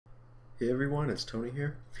Hey everyone, it's Tony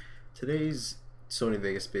here. Today's Sony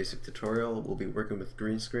Vegas Basic tutorial will be working with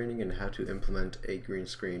green screening and how to implement a green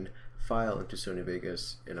screen file into Sony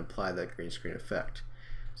Vegas and apply that green screen effect.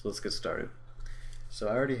 So let's get started. So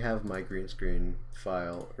I already have my green screen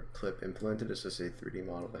file or clip implemented. It's just a 3D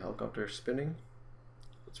model of a helicopter spinning.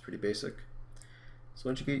 It's pretty basic. So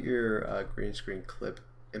once you get your green screen clip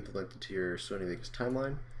implemented to your Sony Vegas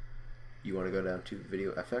timeline, you want to go down to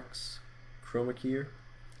Video FX, Chroma Key,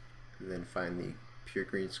 and then find the pure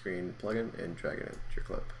green screen plugin and drag it into your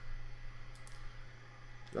clip.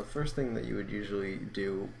 Now, the first thing that you would usually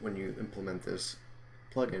do when you implement this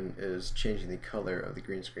plugin is changing the color of the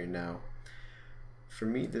green screen. Now, for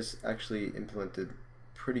me, this actually implemented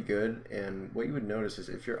pretty good, and what you would notice is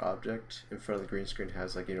if your object in front of the green screen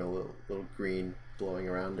has like, a little green blowing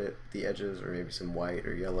around it, the edges, or maybe some white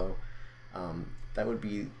or yellow, that would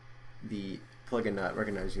be the plugin not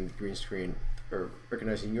recognizing the green screen or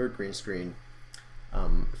recognizing your green screen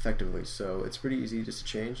effectively. So it's pretty easy just to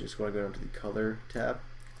change. You just want to go down to the color tab,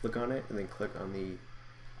 click on it, and then click on the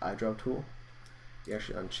eye drop tool. You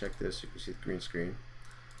actually uncheck this, you can see the green screen.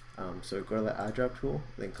 So go to the eye drop tool,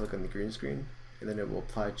 then click on the green screen, and then it will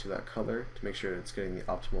apply to that color to make sure it's getting the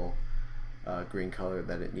optimal green color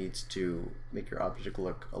that it needs to make your object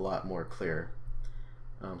look a lot more clear.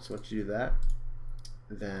 So once you do that,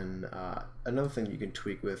 then another thing you can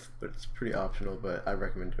tweak with, but it's pretty optional, but I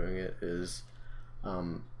recommend doing it, is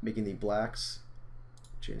making the blacks,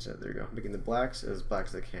 change that, there you go, making the blacks as black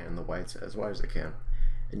as they can, the whites as white as they can.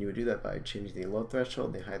 And you would do that by changing the low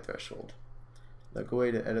threshold and the high threshold. The good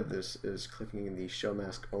way to edit this is clicking the Show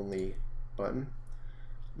Mask Only button.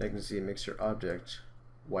 Now you can see it makes your object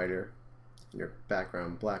whiter and your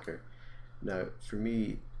background blacker. Now for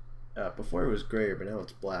me, before it was grayer, but now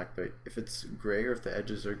it's black. But if it's gray, or if the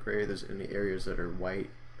edges are gray, there's any areas that are white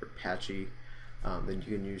or patchy, then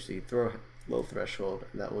you can usually throw a low threshold,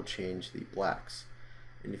 and that will change the blacks.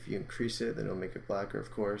 And if you increase it, then it'll make it blacker,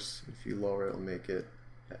 of course. If you lower it, it'll make it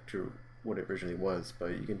back to what it originally was.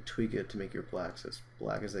 But you can tweak it to make your blacks as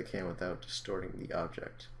black as they can without distorting the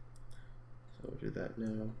object. So we'll do that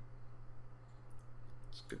now.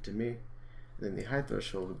 It's good to me. And then the high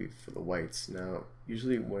threshold will be for the whites. Now,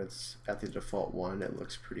 usually when it's at the default 1, it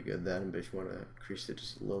looks pretty good then, but if you want to increase it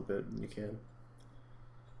just a little bit, you can.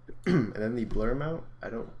 And then the blur amount,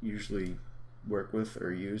 I don't usually work with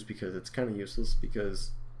or use because it's kind of useless,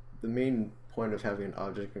 because the main point of having an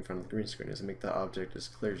object in front of the green screen is to make that object as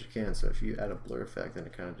clear as you can. So if you add a blur effect, then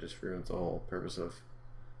it kind of just ruins the whole purpose of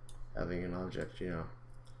having an object, in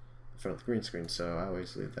front of the green screen. So I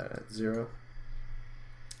always leave that at 0.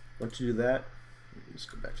 Once you do that, let's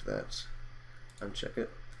go back to that, uncheck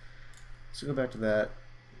it. So go back to that,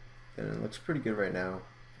 and it looks pretty good right now.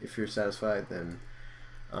 If you're satisfied, then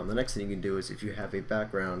the next thing you can do is, if you have a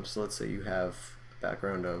background, so let's say you have a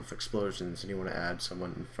background of explosions and you want to add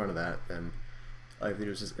someone in front of that, then all you have to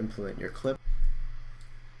do is just implement your clip.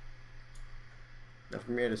 Now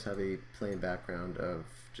for me, I just have a plain background of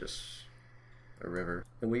just a river.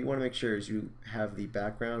 And what you want to make sure is you have the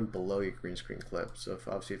background below your green screen clip. So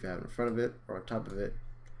obviously if you have it in front of it or on top of it,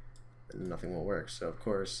 then nothing will work. So of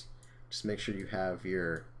course, just make sure you have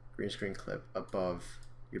your green screen clip above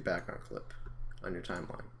your background clip on your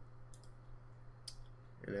timeline.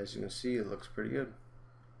 And as you can see, it looks pretty good.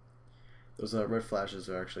 Those red flashes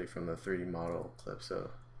are actually from the 3D model clip, so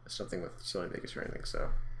it's nothing with Sony Vegas or anything, so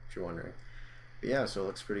if you're wondering. But yeah, so it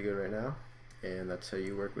looks pretty good right now. And that's how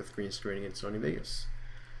you work with green screening in Sony Vegas.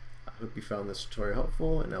 I hope you found this tutorial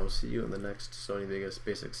helpful, and I will see you in the next Sony Vegas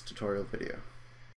Basics tutorial video.